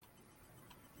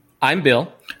I'm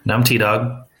Bill. And I'm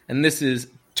T-Dog. And this is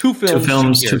Two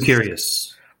Films, Too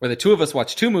Curious. Where the two of us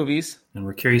watch two movies. And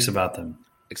we're curious about them.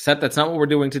 Except that's not what we're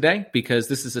doing today, because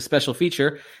this is a special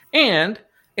feature. And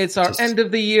it's our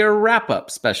end-of-the-year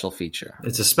wrap-up special feature.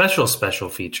 It's a special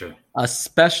feature. A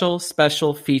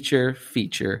special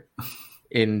feature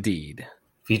indeed.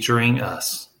 Featuring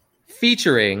us.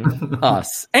 Featuring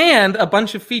us. And a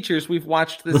bunch of features we've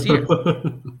watched this year.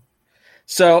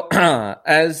 So,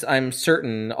 as I'm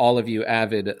certain all of you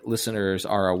avid listeners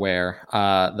are aware,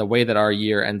 the way that our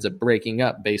year ends up breaking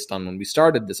up based on when we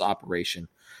started this operation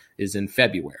is in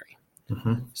February.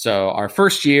 Mm-hmm. So, our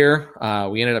first year,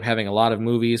 we ended up having a lot of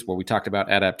movies where we talked about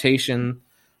adaptation.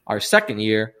 Our second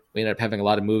year, we ended up having a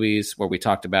lot of movies where we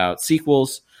talked about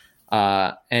sequels.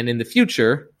 And in the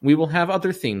future, we will have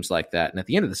other themes like that. And at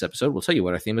the end of this episode, we'll tell you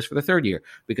what our theme is for the third year,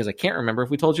 because I can't remember if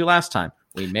we told you last time.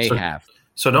 We may have.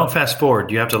 So don't fast forward.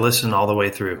 You have to listen all the way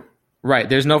through. Right.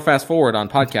 There's no fast forward on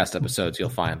podcast episodes, you'll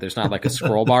find. There's not like a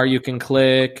scroll bar you can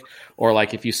click, or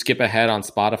like if you skip ahead on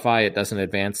Spotify, it doesn't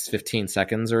advance 15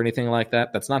 seconds or anything like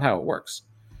that. That's not how it works.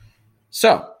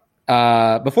 So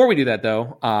before we do that,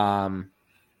 though,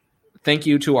 thank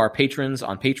you to our patrons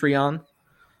on Patreon,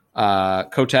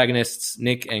 co-tagonists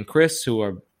Nick and Chris, who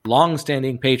are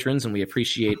long-standing patrons, and we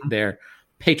appreciate their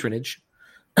patronage.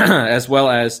 As well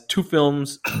as Two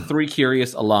Films, Three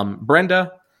Curious alum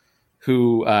Brenda,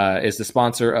 who is the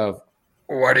sponsor of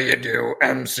What Do You Do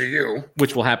MCU,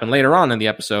 which will happen later on in the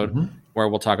episode, where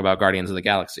we'll talk about Guardians of the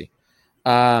Galaxy.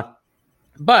 But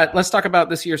let's talk about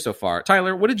this year so far.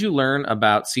 Tyler, what did you learn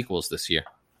about sequels this year?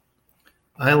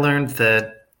 I learned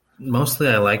that mostly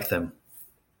I like them.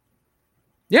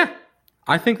 Yeah,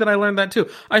 I think that I learned that too.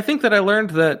 I think that I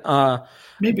learned that...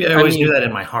 maybe I always knew that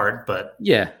in my heart, but...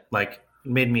 Yeah. Like... It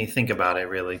made me think about it,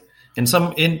 really. In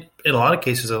a lot of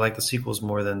cases, I like the sequels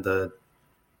more than the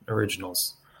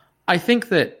originals. I think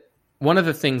that one of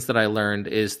the things that I learned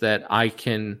is that I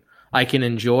can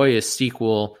enjoy a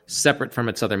sequel separate from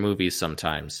its other movies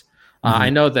sometimes.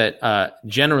 I know that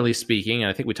generally speaking, and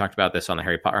I think we talked about this on the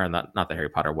Harry Potter, not the Harry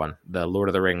Potter one, the Lord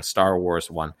of the Rings, Star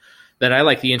Wars one, that I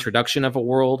like the introduction of a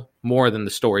world more than the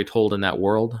story told in that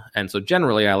world. And so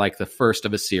generally, I like the first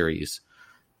of a series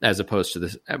as opposed to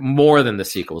this more than the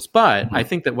sequels. But I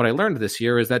think that what I learned this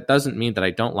year is that doesn't mean that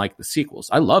I don't like the sequels.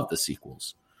 I love the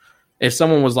sequels. If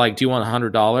someone was like, do you want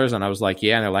 $100? And I was like,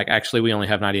 yeah. And they're like, actually, we only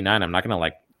have 99. I'm not going to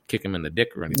like kick him in the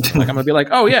dick or anything. Like, I'm going to be like,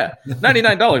 oh yeah,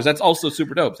 $99. That's also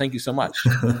super dope. Thank you so much.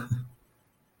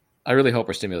 I really hope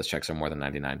our stimulus checks are more than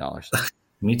 $99.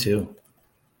 Me too.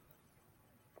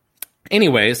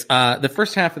 Anyways, the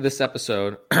first half of this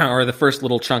episode, or the first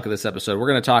little chunk of this episode, we're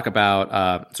going to talk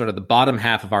about sort of the bottom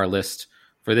half of our list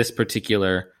for this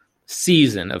particular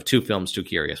season of Two Films, Too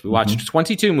Curious. We watched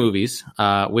 22 movies,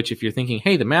 which if you're thinking,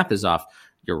 hey, the math is off,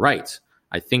 you're right.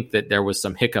 I think that there was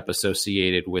some hiccup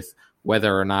associated with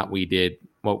whether or not we did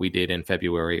what we did in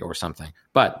February or something.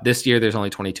 But this year, there's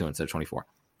only 22 instead of 24.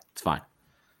 It's fine.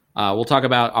 We'll talk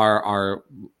about our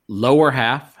lower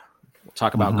half. We'll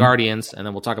talk about Guardians, and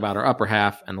then we'll talk about our upper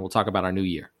half, and then we'll talk about our new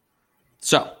year.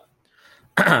 So,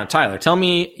 Tyler, tell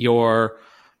me your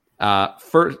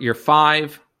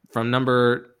five from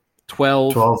number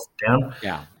 12. 12 down?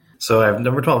 Yeah. So I have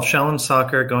number 12, Shaolin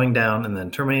Soccer going down, and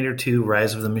then Terminator 2,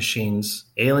 Rise of the Machines,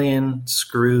 Alien,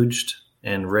 Scrooged,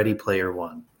 and Ready Player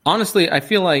One. Honestly, I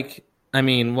feel like,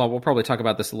 we'll probably talk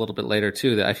about this a little bit later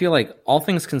too, that I feel like all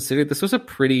things considered, this was a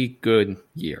pretty good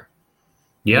year.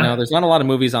 Yeah. There's not a lot of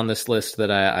movies on this list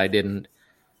that I didn't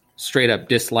straight up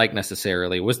dislike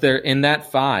necessarily. Was there, in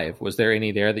that five, was there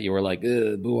any there that you were like,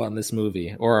 boo on this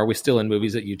movie? Or are we still in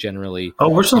movies that you generally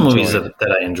we're still movies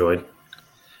that I enjoyed.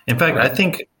 In fact, I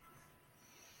think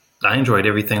I enjoyed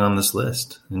everything on this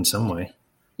list in some way.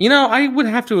 I would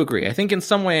have to agree. I think in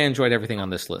some way I enjoyed everything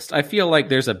on this list. I feel like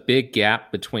there's a big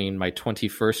gap between my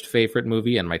 21st favorite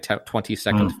movie and my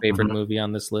 22nd favorite movie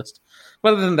on this list.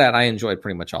 But other than that, I enjoyed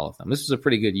pretty much all of them. This was a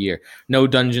pretty good year. No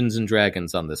Dungeons and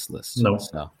Dragons on this list.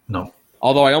 No.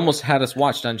 Although I almost had us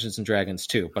watch Dungeons and Dragons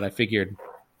too, but I figured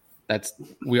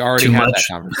we already had that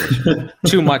conversation.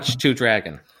 Too much, too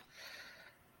dragon.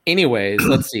 Anyways,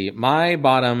 let's see. My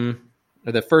bottom...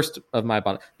 or the first of my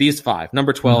bottom, these five,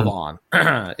 number 12 on,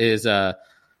 is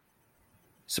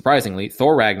surprisingly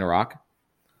Thor Ragnarok,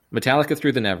 Metallica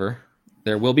Through the Never,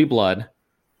 There Will Be Blood,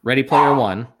 Ready Player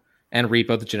One, and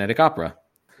Repo the Genetic Opera.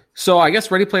 So I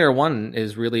guess Ready Player One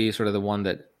is really sort of the one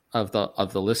that of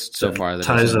the list so far that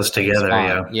ties us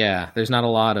together. Yeah. There's not a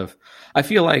lot of. I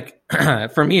feel like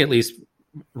for me at least,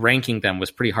 ranking them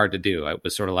was pretty hard to do. I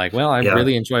was sort of like, well, I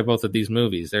really enjoy both of these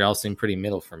movies. They all seem pretty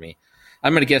middle for me.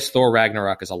 I'm going to guess Thor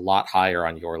Ragnarok is a lot higher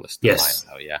on your list than mine,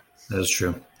 though. Yeah, that is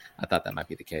true. I thought that might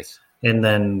be the case. And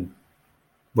then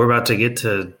we're about to get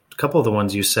to a couple of the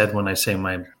ones you said when I say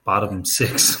my bottom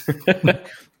 6.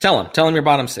 Tell him your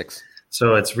bottom 6.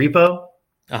 So it's Repo,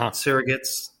 Uh-huh.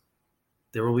 Surrogates,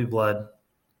 There Will Be Blood,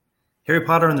 Harry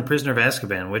Potter and the Prisoner of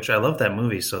Azkaban, which I love that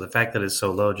movie. So the fact that it's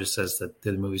so low just says that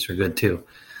the movies are good too.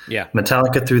 Yeah.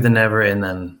 Metallica, Through the Never, and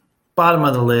then bottom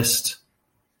of the list,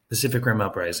 Pacific Rim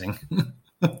Uprising.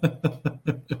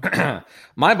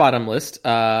 My bottom list,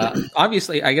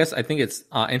 obviously, I think it's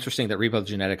interesting that Repo the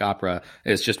Genetic Opera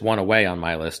is just one away on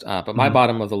my list. But my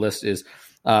bottom of the list is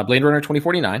Blade Runner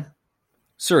 2049,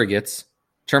 Surrogates,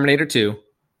 Terminator 2,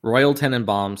 Royal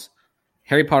Tenenbaums,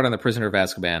 Harry Potter and the Prisoner of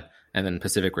Azkaban, and then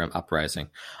Pacific Rim Uprising.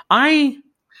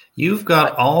 You've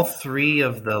got all 3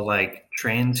 of the like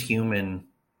transhuman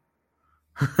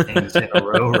things in a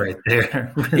row right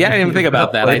there. Yeah, I didn't even think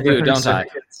about that. I do, don't I?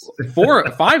 4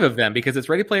 or 5 of them, because it's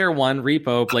Ready Player One,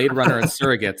 Repo, Blade Runner, and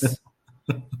Surrogates.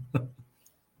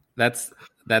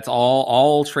 That's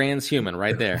all transhuman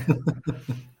right there.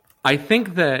 I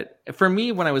think that for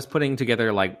me, when I was putting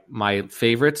together like my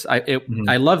favorites,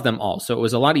 I love them all. So it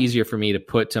was a lot easier for me to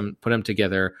put them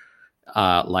together,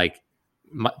 the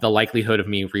likelihood of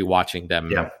me rewatching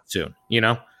them soon, you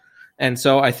know? And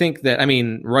so I think that, I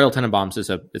mean, Royal Tenenbaums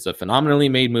is a phenomenally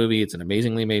made movie. It's an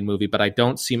amazingly made movie, but I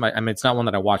don't see it's not one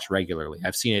that I watch regularly.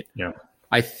 I've seen it,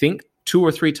 I think 2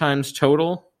 or 3 times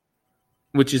total,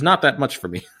 which is not that much for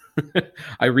me.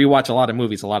 I rewatch a lot of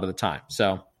movies a lot of the time.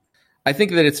 So I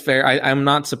think that it's fair. I'm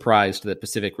not surprised that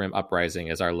Pacific Rim Uprising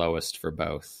is our lowest for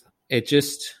both.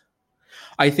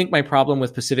 I think my problem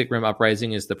with Pacific Rim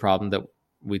Uprising is the problem that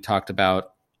we talked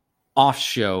about off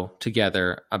show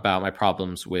together about my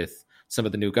problems with some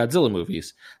of the new Godzilla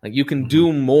movies. Like, you can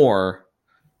do more.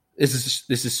 This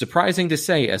is surprising to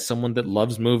say as someone that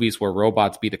loves movies where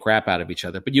robots beat the crap out of each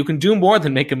other, but you can do more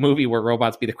than make a movie where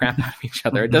robots beat the crap out of each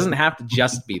other. It doesn't have to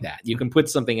just be that. You can put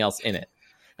something else in it.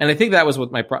 And I think that was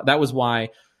that was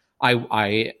why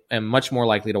I am much more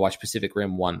likely to watch Pacific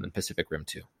Rim 1 than Pacific Rim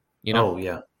 2. You know? Oh,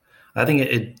 yeah. I think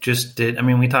it just did. I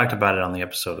mean, we talked about it on the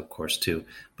episode, of course, too,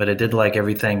 but it did like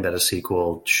everything that a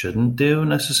sequel shouldn't do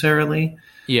necessarily.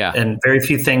 Yeah. And very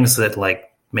few things that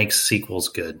like makes sequels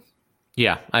good.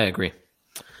 Yeah, I agree.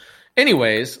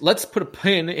 Anyways, let's put a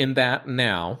pin in that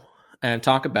now and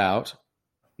talk about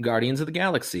Guardians of the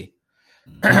Galaxy.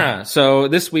 So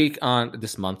this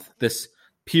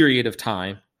period of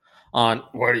time on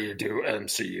What Do You Do,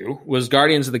 MCU, was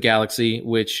Guardians of the Galaxy,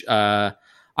 which I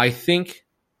think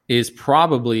is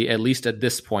probably, at least at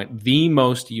this point, the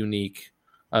most unique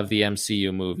of the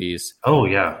MCU movies. Oh,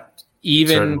 yeah.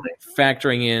 Even Certainly.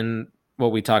 factoring in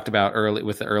what we talked about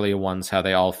with the earlier ones, how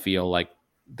they all feel like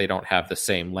they don't have the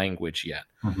same language yet.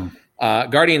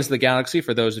 Guardians of the Galaxy,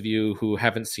 for those of you who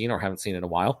haven't seen it in a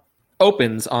while,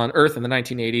 opens on Earth in the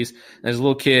 1980s. There's a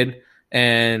little kid,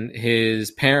 and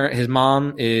his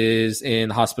mom is in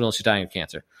the hospital. She's dying of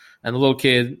cancer. And the little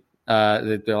kid,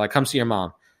 they're like, come see your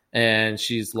mom. And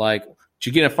she's like, did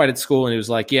you get in a fight at school? And he was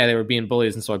like, yeah, they were being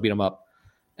bullies, and so I beat them up.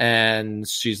 And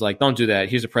she's like, don't do that.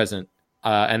 Here's a present.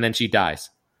 And then she dies.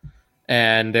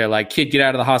 And they're like, kid, get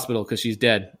out of the hospital because she's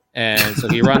dead. And so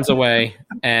he runs away,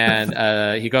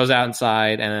 and he goes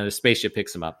outside, and then a spaceship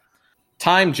picks him up.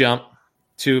 Time jump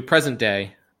to present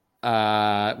day.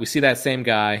 We see that same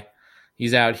guy.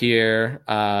 He's out here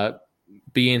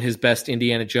being his best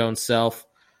Indiana Jones self,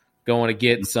 going to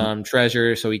get some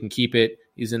treasure so he can keep it.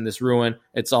 He's in this ruin.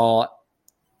 It's all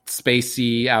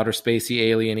spacey, outer spacey,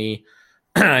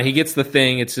 alien-y. He gets the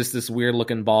thing. It's just this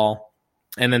weird-looking ball.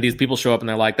 And then these people show up, and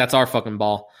they're like, that's our fucking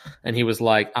ball. And he was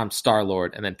like, I'm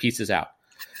Star-Lord, and then pieces out.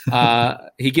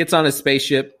 He gets on his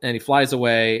spaceship, and he flies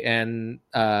away, and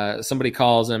somebody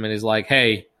calls him, and he's like,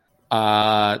 hey,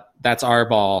 that's our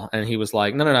ball. And he was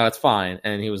like, no, it's fine.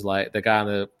 And he was like, the guy on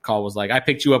the call was like, I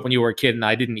picked you up when you were a kid, and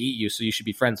I didn't eat you, so you should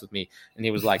be friends with me. And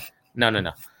he was like,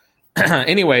 no.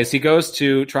 Anyways, he goes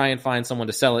to try and find someone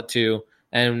to sell it to,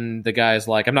 and the guy's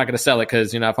like, I'm not going to sell it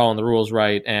because you're not following the rules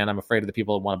right, and I'm afraid of the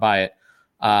people that want to buy it.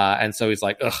 And so he's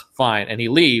like, ugh, fine. And he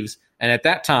leaves. And at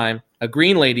that time, a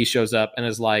green lady shows up and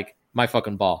is like, my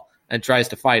fucking ball, and tries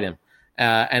to fight him.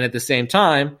 And at the same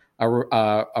time,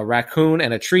 a raccoon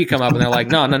and a tree come up, and they're like,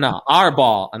 no, our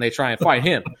ball. And they try and fight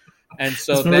him. And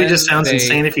so this movie just sounds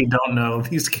insane if you don't know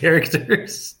these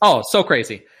characters. Oh, so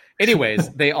crazy. Anyways,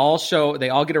 they all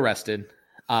get arrested.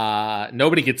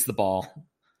 Nobody gets the ball.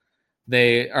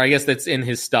 Or I guess that's in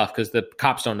his stuff because the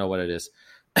cops don't know what it is.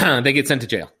 They get sent to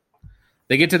jail.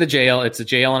 They get to the jail. It's a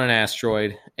jail on an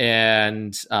asteroid.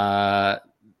 And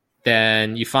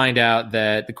then you find out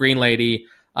that the green lady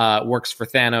works for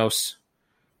Thanos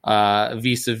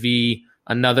vis-a-vis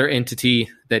another entity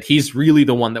that he's really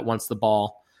the one that wants the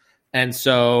ball. And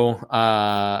so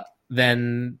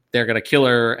then they're going to kill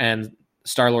her, and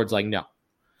Star-Lord's like, no.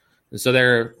 And so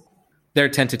they're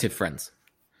tentative friends.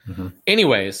 Mm-hmm.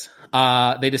 Anyways,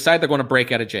 they decide they're going to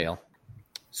break out of jail.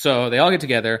 So they all get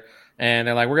together, and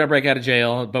they're like, we're going to break out of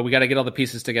jail, but we got to get all the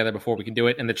pieces together before we can do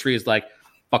it. And the tree is like,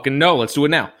 fucking no, let's do it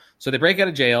now. So they break out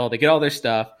of jail. They get all their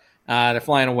stuff. They're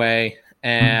flying away,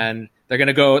 and they're going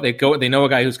to go. They know a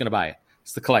guy who's going to buy it.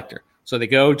 It's the collector. So they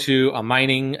go to a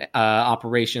mining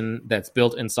operation that's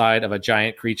built inside of a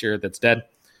giant creature that's dead.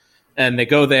 And they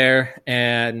go there,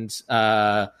 and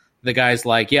the guy's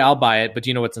like, yeah, I'll buy it, but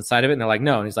do you know what's inside of it? And they're like,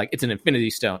 no. And he's like, it's an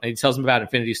infinity stone. And he tells them about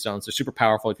infinity stones. They're super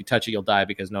powerful. If you touch it, you'll die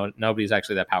because nobody's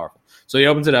actually that powerful. So he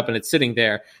opens it up, and it's sitting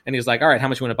there. And he's like, all right, how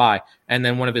much you want to buy? And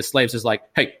then one of his slaves is like,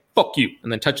 hey, fuck you.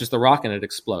 And then touches the rock, and it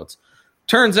explodes.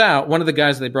 Turns out one of the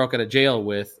guys they broke out of jail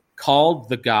with called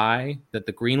the guy that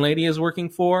the Green Lady is working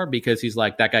for because he's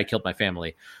like, that guy killed my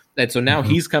family. And so now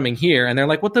he's coming here, and they're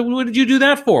like, what did you do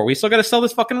that for? We still got to sell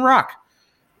this fucking rock.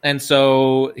 And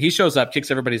so he shows up, kicks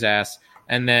everybody's ass,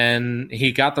 and then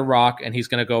he got the rock, and he's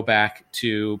going to go back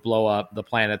to blow up the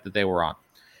planet that they were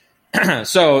on.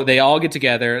 So they all get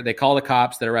together. They call the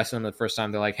cops that arrested them the first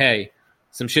time. They're like, hey,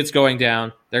 some shit's going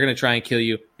down. They're going to try and kill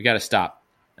you. We got to stop.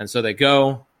 And so they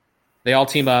go. They all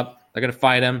team up. They're going to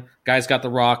fight him. Guy's got the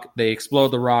rock. They explode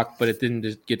the rock, but it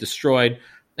didn't get destroyed.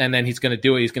 And then he's going to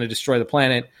do it. He's going to destroy the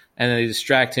planet. And then they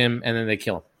distract him, and then they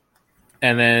kill him.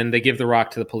 And then they give the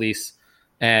rock to the police.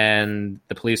 And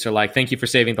the police are like, thank you for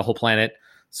saving the whole planet.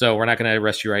 So we're not going to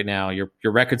arrest you right now. Your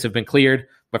records have been cleared.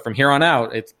 But from here on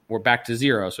out, we're back to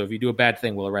zero. So if you do a bad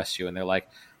thing, we'll arrest you. And they're like,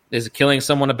 is killing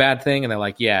someone a bad thing? And they're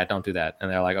like, yeah, don't do that. And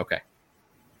they're like, okay.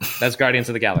 That's Guardians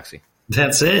of the Galaxy.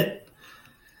 That's it.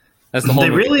 That's the whole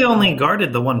movie. Really only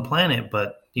guarded the one planet,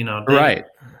 but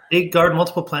they guard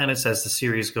multiple planets as the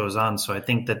series goes on. So I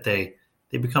think that they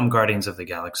become Guardians of the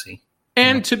Galaxy.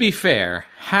 And to be fair,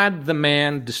 had the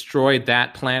man destroyed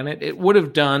that planet,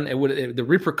 the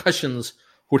repercussions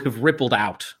would have rippled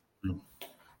out. Mm.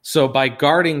 So by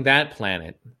guarding that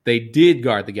planet, they did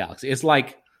guard the galaxy. It's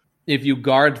like if you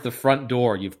guard the front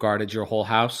door, you've guarded your whole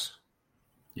house.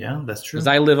 Yeah, that's true. Because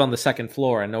I live on the second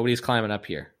floor and nobody's climbing up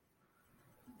here.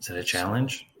 Is it a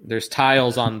challenge? There's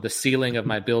tiles on the ceiling of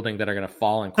my building that are going to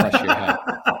fall and crush your head.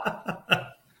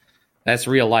 That's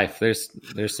real life. There's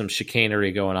some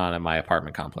chicanery going on in my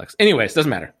apartment complex. Anyways,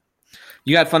 doesn't matter.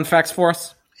 You got fun facts for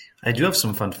us? I do have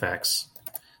some fun facts.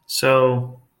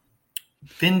 So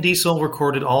Vin Diesel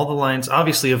recorded all the lines,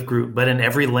 obviously of Groot, but in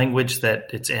every language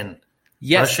that it's in.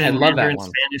 Yes, Russian, I love Mandarin, that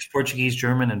one. Spanish, Portuguese,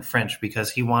 German, and French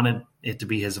because he wanted it to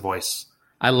be his voice.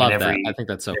 I love that. I think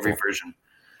that's so every cool.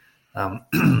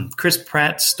 version. Chris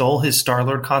Pratt stole his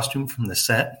Star-Lord costume from the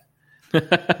set,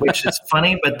 which is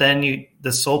funny, but then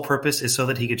the sole purpose is so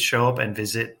that he could show up and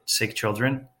visit sick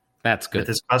children. That's good. With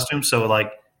his costume. So,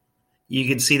 like, you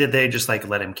could see that they just, like,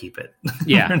 let him keep it.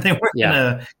 Yeah. They weren't going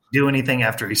to do anything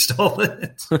after he stole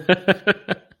it.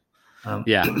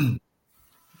 Yeah.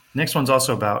 Next one's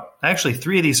also about – actually,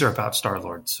 3 of these are about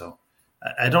Star-Lord, so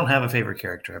I don't have a favorite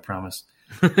character, I promise.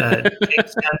 James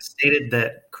Gunn stated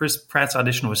that Chris Pratt's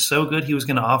audition was so good he was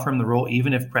going to offer him the role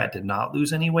even if Pratt did not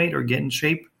lose any weight or get in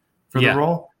shape for the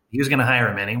role. He was going to hire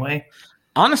him anyway.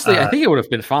 Honestly, I think it would have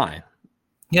been fine.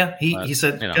 Yeah, he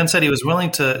said Gunn said he was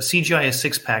willing to CGI a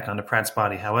six-pack onto Pratt's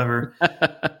body. However,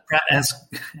 Pratt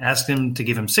asked him to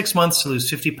give him 6 months to lose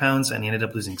 50 pounds, and he ended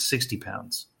up losing 60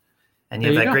 pounds. And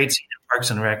you have that great scene in Parks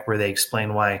and Rec where they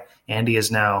explain why Andy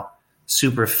is now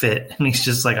super fit, and he's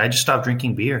just like, I just stopped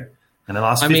drinking beer. And I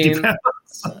lost 50 pounds.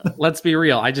 Let's be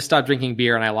real. I just stopped drinking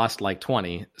beer and I lost like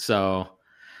 20. So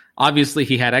obviously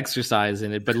he had exercise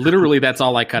in it, but literally that's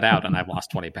all I cut out and I've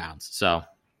lost 20 pounds. So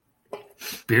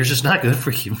beer's just not good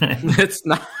for you, man. It's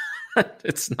not.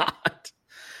 It's not.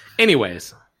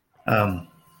 Anyways.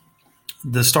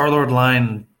 The Star-Lord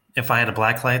line, if I had a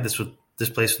black light, this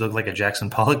place would look like a Jackson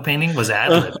Pollock painting, was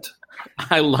ad-libbed.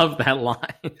 I love that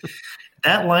line.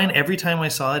 That line, every time I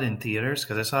saw it in theaters,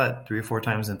 because I saw it 3 or 4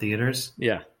 times in theaters,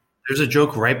 there's a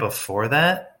joke right before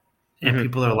that, and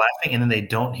people are laughing, and then they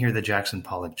don't hear the Jackson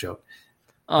Pollock joke.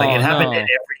 Like it happened at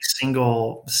every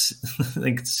single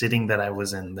sitting that I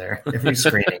was in there, every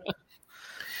screening.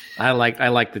 I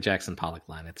like the Jackson Pollock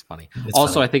line. It's funny.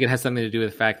 Funny. I think it has something to do with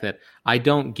the fact that I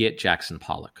don't get Jackson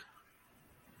Pollock.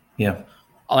 Yeah.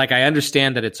 Like, I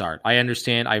understand that it's art. I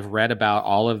understand. I've read about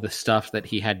all of the stuff that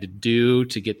he had to do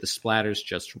to get the splatters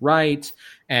just right.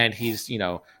 And he's,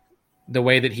 the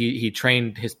way that he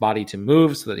trained his body to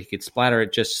move so that he could splatter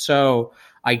it just so.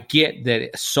 I get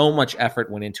that so much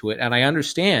effort went into it. And I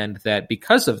understand that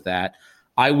because of that,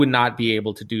 I would not be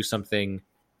able to do something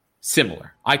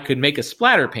similar. I could make a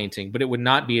splatter painting, but it would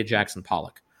not be a Jackson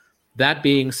Pollock. That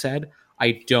being said,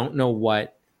 I don't know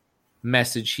what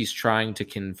message he's trying to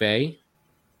convey,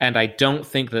 and I don't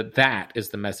think that is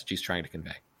the message he's trying to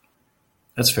convey.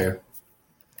 That's fair.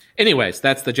 Anyways,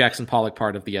 that's the Jackson Pollock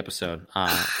part of the episode.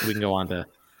 We can go on to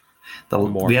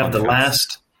more. We have the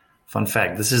last fun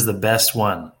fact. This is the best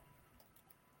one.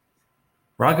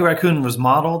 Rocket Raccoon was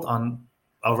modeled on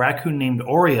a raccoon named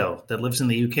Oreo that lives in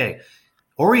the UK.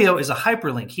 Oreo is a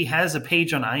hyperlink. He has a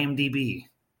page on IMDb. He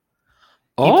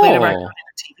played a raccoon in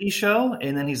a TV show,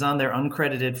 and then he's on there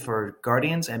uncredited for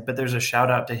Guardians, but there's a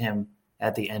shout-out to him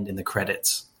at the end in the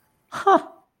credits. Huh.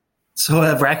 So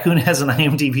a raccoon has an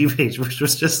IMDb page, which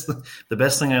was just the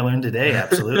best thing I learned today,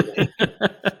 absolutely.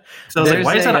 So I was like,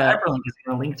 why is that a hyperlink? Is it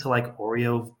going to link to like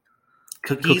Oreo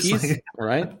cookies?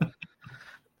 Right?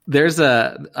 There's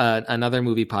another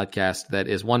movie podcast that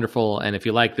is wonderful, and if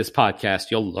you like this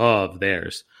podcast, you'll love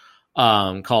theirs,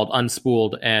 called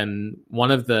Unspooled. And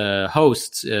one of the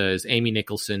hosts is Amy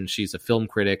Nicholson. She's a film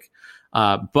critic,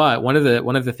 but one of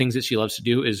the things that she loves to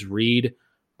do is read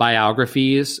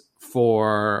biographies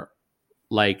for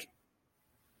like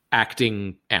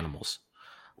acting animals.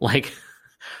 Like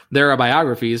there are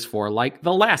biographies for like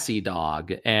the Lassie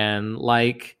dog and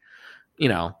like, you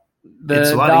know,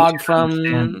 the dog from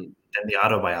than the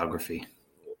autobiography.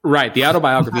 Right. The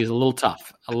autobiography is a little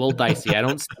tough, a little dicey.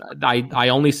 I'm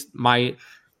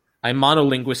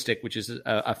monolinguistic, which is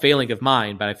a failing of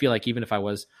mine, but I feel like even if I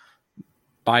was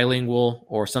bilingual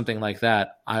or something like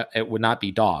that, it would not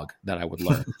be dog that I would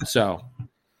learn. So,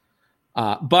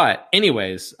 but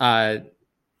anyways,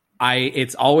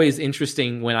 it's always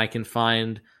interesting when I can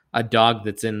find a dog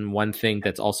that's in one thing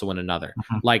that's also in another.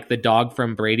 Mm-hmm. Like the dog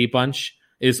from Brady Bunch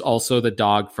is also the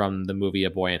dog from the movie A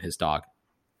Boy and His Dog.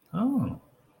 Oh.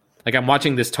 Like I'm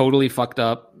watching this totally fucked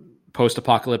up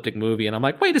post-apocalyptic movie and I'm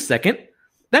like, wait a second,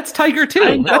 that's Tiger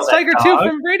 2. That's Tiger 2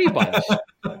 from Brady Bunch.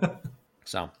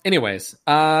 So anyways,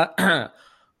 I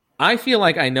feel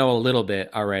like I know a little bit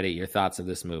already your thoughts of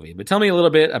this movie, but tell me a little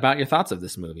bit about your thoughts of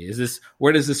this movie.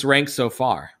 Where does this rank so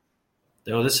far?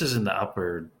 Oh, this is in the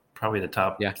upper, probably the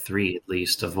top 3 at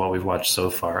least of what we've watched so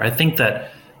far. I think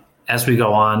that as we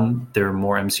go on, there are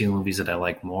more MCU movies that I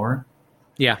like more.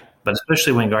 Yeah. But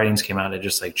especially when Guardians came out, it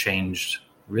just like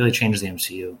really changed the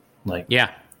MCU. Like,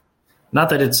 yeah. Not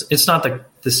that it's not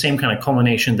the same kind of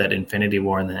culmination that Infinity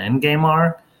War and the Endgame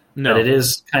are. No. But it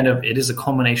is a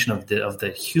culmination of the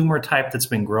humor type that's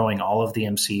been growing all of the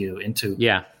MCU into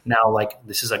now like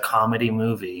this is a comedy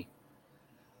movie.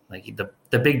 Like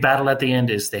the big battle at the end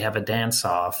is they have a dance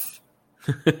off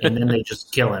and then they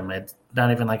just kill him. It's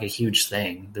not even like a huge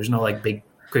thing. There's no like big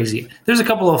crazy. There's a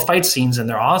couple of fight scenes and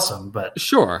they're awesome, but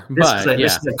sure. This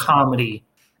is a comedy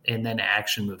and then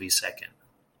action movie second.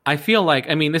 I feel like,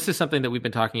 I mean, this is something that we've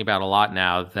been talking about a lot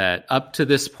now, that up to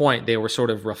this point they were sort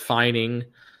of refining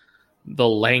the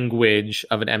language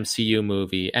of an MCU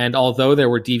movie. And although there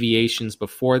were deviations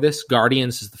before this,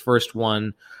 Guardians is the first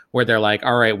one where they're like,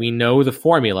 all right, we know the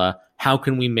formula. How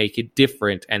can we make it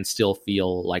different and still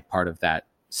feel like part of that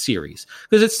series?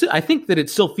 Because I think that it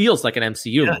still feels like an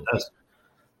MCU movie.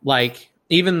 Like,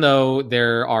 even though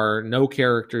there are no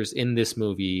characters in this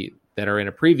movie that are in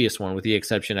a previous one, with the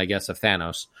exception, I guess, of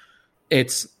Thanos,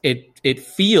 it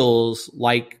feels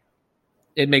like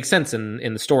it makes sense in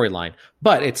the storyline,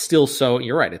 but it's still so.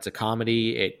 You're right. It's a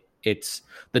comedy. It's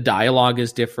the dialogue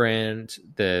is different.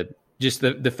 The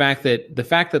fact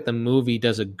that the movie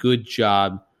does a good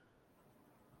job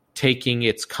taking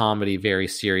its comedy very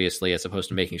seriously, as opposed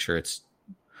to making sure it's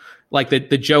like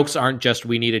the jokes aren't just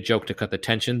we need a joke to cut the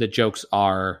tension. The jokes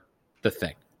are the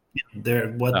thing.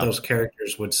 They're what those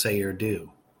characters would say or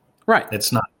do. Right.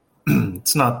 It's not.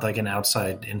 It's not like an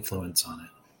outside influence on it.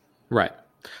 Right.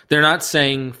 They're not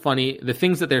saying funny. The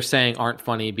things that they're saying aren't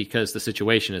funny because the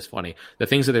situation is funny. The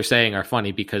things that they're saying are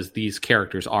funny because these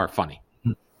characters are funny.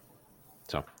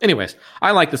 So, anyways,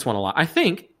 I like this one a lot. I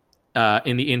think,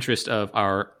 in the interest of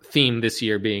our theme this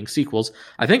year being sequels,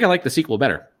 I think I like the sequel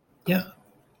better. Yeah.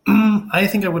 I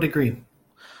think I would agree.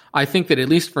 I think that, at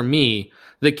least for me,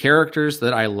 the characters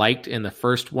that I liked in the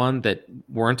first one that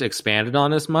weren't expanded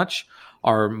on as much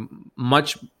are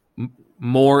much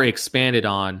more expanded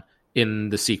on in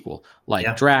the sequel,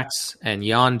 like Drax and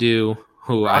Yondu,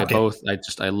 who Rocket.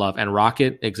 I love, and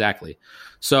Rocket, exactly.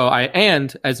 So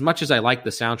and as much as I like the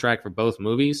soundtrack for both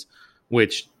movies,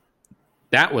 which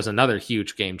that was another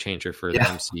huge game changer for the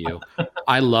MCU,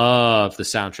 I love the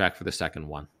soundtrack for the second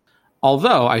one.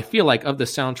 Although I feel like of the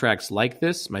soundtracks like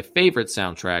this, my favorite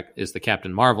soundtrack is the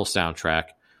Captain Marvel soundtrack,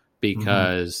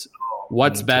 because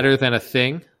what's better than a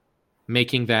thing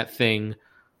making that thing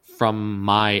from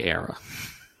my era.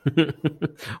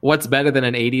 What's better than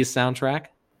an 80s soundtrack?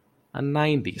 A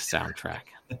 90s soundtrack.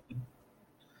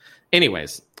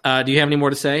 Anyways, do you have any more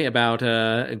to say about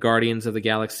Guardians of the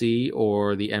Galaxy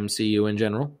or the MCU in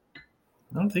general?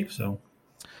 I don't think so.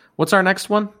 What's our next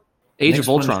one? Age of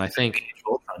Ultron, I think. Age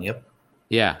of Ultron, yep.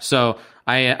 Yeah, so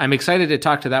I'm excited to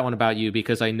talk to that one about you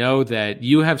because I know that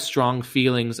you have strong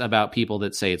feelings about people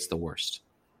that say it's the worst.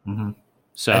 Mm-hmm.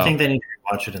 So I think they need to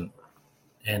watch it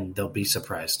and they'll be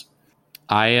surprised.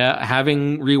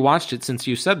 Having rewatched it since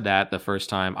you said that the first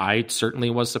time, I certainly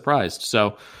was surprised.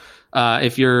 So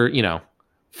if you're,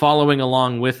 following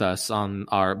along with us on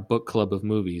our book club of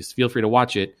movies, feel free to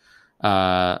watch it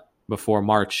before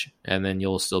March, and then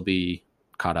you'll still be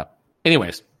caught up.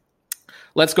 Anyways,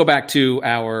 let's go back to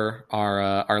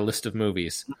our list of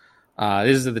movies.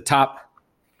 This is the top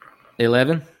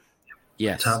 11.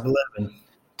 Yes, top 11.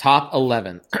 Top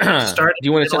 11. Start. Do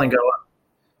you want to go up?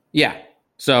 Yeah.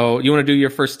 So you want to do your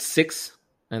first 6,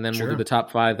 and then Sure. we'll do the top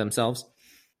 5 themselves?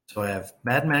 So I have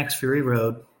Mad Max Fury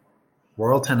Road,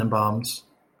 Royal Tenenbaums,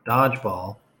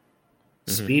 Dodgeball,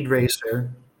 Speed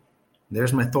Racer.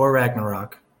 There's my Thor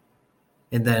Ragnarok,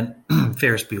 and then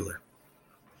Ferris Bueller.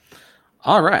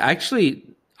 All right. Actually,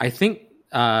 I think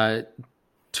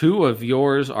 2 of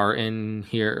yours are in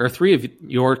here, or 3 of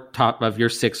your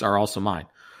 6 are also mine.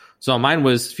 So mine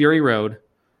was Fury Road.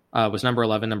 Was number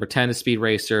 11. Number 10 is Speed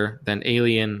Racer, then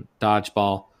Alien,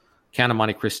 Dodgeball, Count of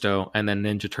Monte Cristo, and then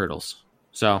Ninja Turtles.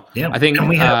 So yeah, I think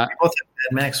we both have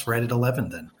Mad Max right at 11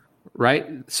 then. Right?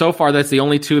 So far, that's the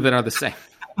only 2 that are the same.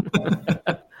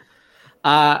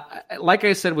 Like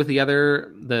I said with the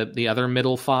other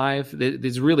middle 5,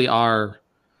 these really are,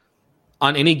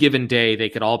 on any given day, they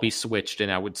could all be switched, and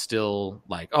I would still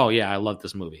oh yeah, I love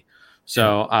this movie.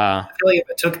 So I feel like if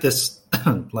I took this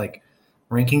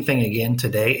ranking thing again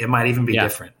today, it might even be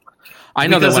different. I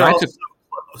know that when I took so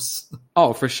close.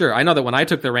 Oh, for sure. I know that when I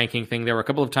took the ranking thing, there were a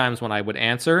couple of times when I would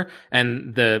answer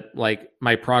and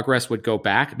my progress would go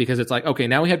back because it's okay,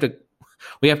 now we have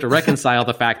to reconcile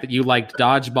the fact that you liked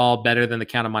Dodgeball better than the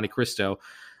Count of Monte Cristo.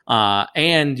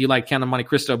 And you like Count of Monte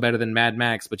Cristo better than Mad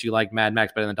Max, but you like Mad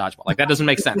Max better than Dodgeball. That doesn't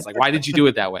make sense. Why did you do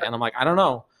it that way? And I'm I don't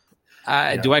know.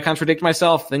 Do I contradict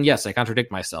myself? Then yes, I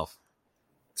contradict myself.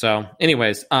 So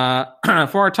anyways, for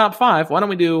our top 5, why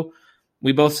don't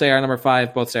we both say our number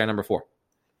 5, both say our number 4.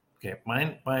 Okay,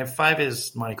 my 5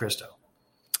 is Monte Cristo.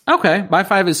 Okay, my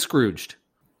 5 is Scrooged.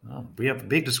 Oh, we have a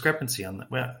big discrepancy on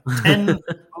that. Well, 10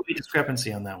 movie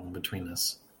discrepancy on that one between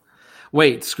us.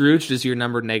 Wait, Scrooged is your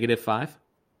number -5?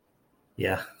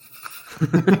 Yeah.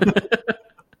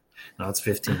 No, it's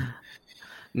 15.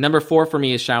 Number 4 for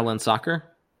me is Shaolin Soccer.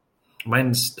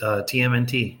 Mine's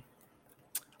TMNT.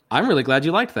 I'm really glad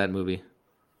you liked that movie.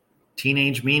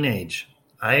 Teenage Mean Age.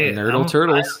 Nerdle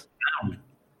Turtles. I'm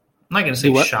not going to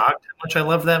say shocked how much I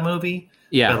love that movie.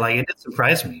 Yeah. But it did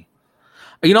surprise me.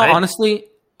 Honestly,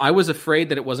 I was afraid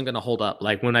that it wasn't going to hold up.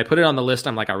 When I put it on the list,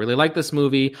 I'm I really like this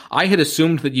movie. I had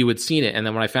assumed that you had seen it. And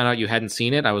then when I found out you hadn't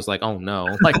seen it, I was oh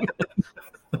no.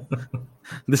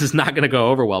 This is not going to go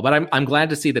over well. But I'm glad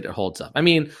to see that it holds up. I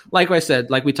mean, like I said,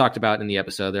 like we talked about in the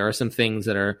episode, there are some things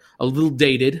that are a little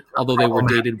dated, although they were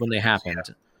dated when they happened.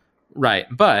 Yeah. Right.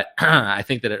 But I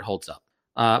think that it holds up.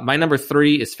 My number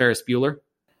 3 is Ferris Bueller.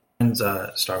 And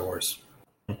Star Wars.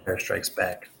 Empire Strikes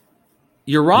Back.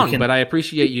 You're wrong, but I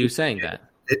appreciate you saying that.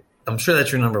 I'm sure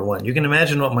that's your number 1. You can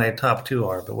imagine what my top 2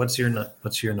 are, but what's your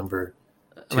number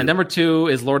 2? My number 2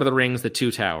 is Lord of the Rings: The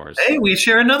Two Towers. Hey, we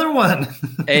share another one.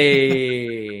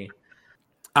 Hey.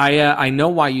 I know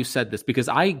why you said this, because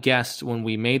I guessed when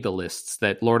we made the lists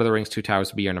that Lord of the Rings: Two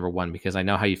Towers would be your number 1, because I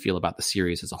know how you feel about the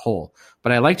series as a whole.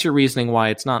 But I liked your reasoning why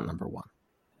it's not number 1.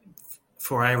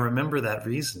 For I remember that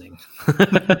reasoning.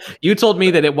 You told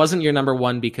me that it wasn't your number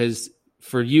 1 because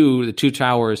for you, The Two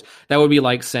Towers, that would be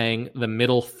like saying the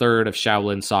middle third of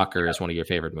Shaolin Soccer is one of your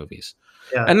favorite movies.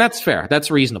 Yeah. And that's fair.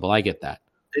 That's reasonable. I get that.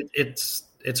 It's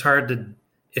hard to...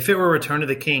 If it were Return of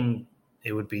the King,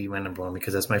 it would be my number 1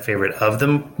 because that's my favorite of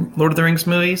the Lord of the Rings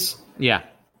movies. Yeah.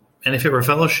 And if it were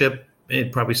Fellowship,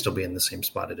 it'd probably still be in the same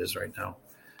spot it is right now.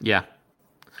 Yeah.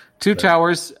 Two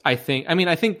Towers, I think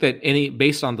that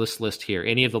based on this list here,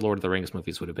 any of the Lord of the Rings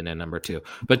movies would have been in number 2.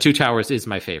 But Two Towers is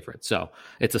my favorite. So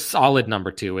it's a solid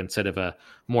number 2 instead of a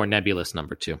more nebulous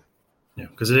number 2. Yeah,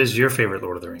 because it is your favorite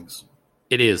Lord of the Rings.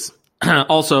 It is.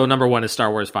 Also, number 1 is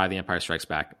Star Wars 5, The Empire Strikes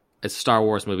Back. It's a Star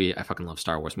Wars movie. I fucking love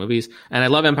Star Wars movies. And I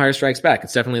love Empire Strikes Back.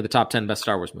 It's definitely the top 10 best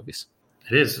Star Wars movies.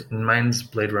 It is. Mine's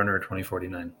Blade Runner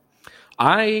 2049.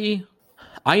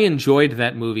 I enjoyed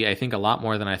that movie, I think, a lot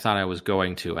more than I thought I was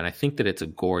going to, and I think that it's a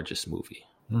gorgeous movie.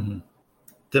 Mm-hmm.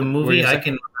 The movie I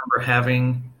can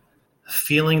remember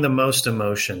feeling the most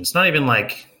emotions. Not even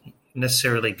like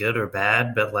necessarily good or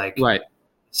bad, but like right.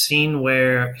 Scene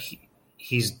where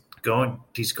he's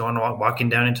walking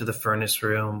down into the furnace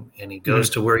room, and he goes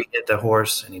to where he hit the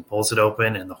horse, and he pulls it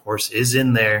open, and the horse is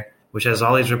in there, which has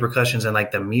all these repercussions, and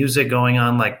like the music going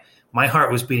on. Like my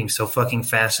heart was beating so fucking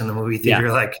fast in the movie theater.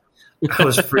 Yeah. Like I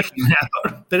was freaking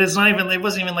out. But it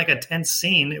wasn't even like a tense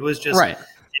scene. It was just It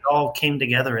all came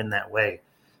together in that way.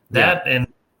 That and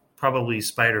probably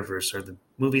Spider-Verse are the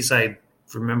movies I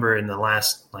remember in the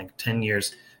last like 10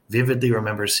 years. Vividly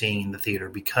remember seeing in the theater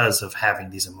because of having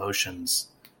these emotions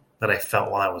that I felt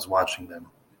while I was watching them.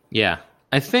 Yeah.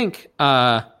 I think,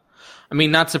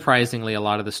 not surprisingly, a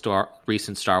lot of the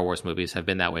recent Star Wars movies have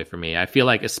been that way for me. I feel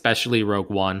like especially Rogue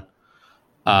One,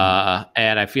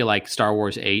 and I feel like Star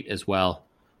Wars 8 as well,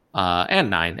 and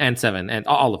 9 and 7 and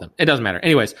all of them. It doesn't matter.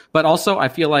 Anyways, but also I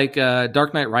feel like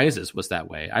Dark Knight Rises was that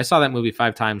way. I saw that movie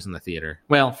 5 times in the theater.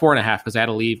 Well, 4.5 because I had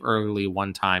to leave early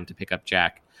one time to pick up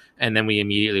Jack. And then we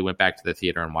immediately went back to the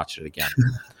theater and watched it again.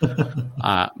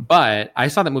 But I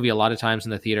saw that movie a lot of times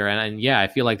in the theater, and I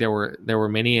feel like there were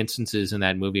many instances in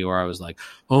that movie where I was like,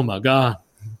 "Oh my god,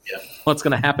 what's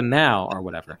going to happen now?" or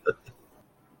whatever.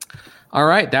 All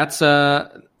right, that's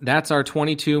our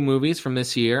 22 movies from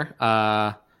this year.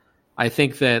 I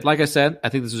think that, like I said, I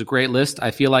think this is a great list.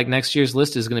 I feel like next year's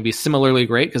list is going to be similarly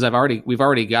great because we've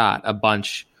already got a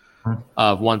bunch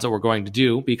of ones that we're going to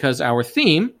do because our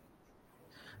theme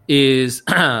is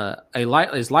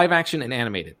live action and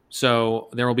animated. So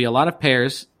there will be a lot of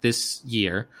pairs this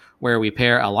year where we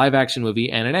pair a live action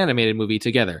movie and an animated movie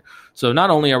together. So not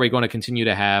only are we going to continue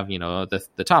to have,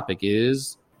 the topic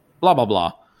is blah, blah,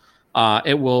 blah.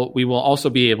 We will also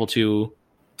be able to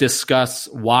discuss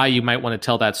why you might want to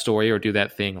tell that story or do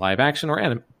that thing live action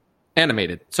or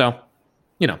animated. So,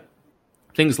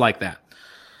 things like that.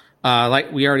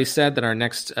 Like we already said that our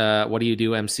next What Do You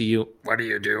Do MCU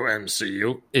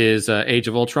is Age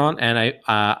of Ultron, and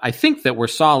I think that we're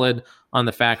solid on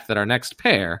the fact that our next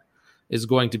pair is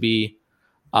going to be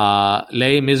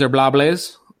Les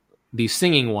Miserables, the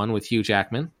singing one with Hugh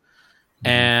Jackman,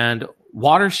 and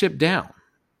Watership Down,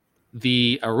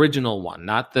 the original one,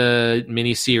 not the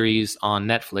miniseries on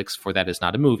Netflix, for that is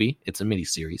not a movie, it's a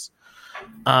miniseries.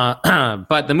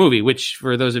 But the movie, which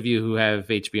for those of you who have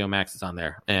HBO Max, is on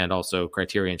there, and also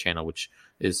Criterion Channel, which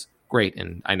is great,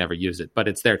 and I never use it, but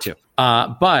it's there too.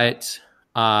 But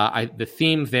the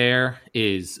theme there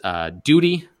is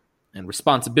duty and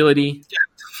responsibility,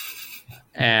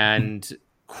 and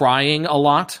crying a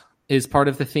lot is part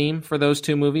of the theme for those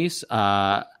two movies.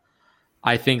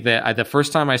 I think that the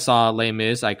first time I saw Les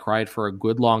Mis, I cried for a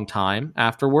good long time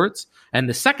afterwards, and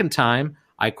the second time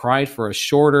I cried for a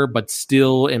shorter but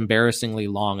still embarrassingly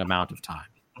long amount of time.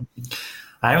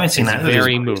 I haven't seen that.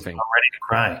 Very moving. I'm ready to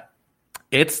cry.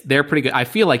 They're pretty good. I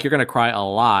feel like you're going to cry a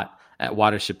lot at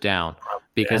Watership Down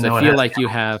because I feel like you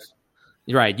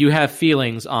have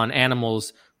feelings on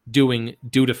animals doing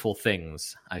dutiful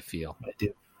things. I feel. I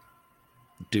do.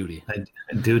 Duty. I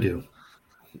do.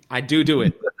 I do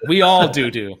it. We all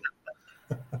do.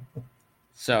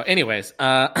 So, anyways,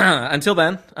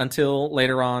 until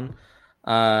later on.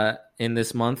 In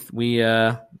this month, we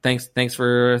thanks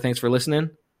for listening,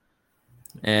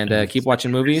 and keep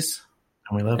watching movies,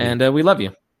 and we love you. And we love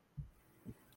you.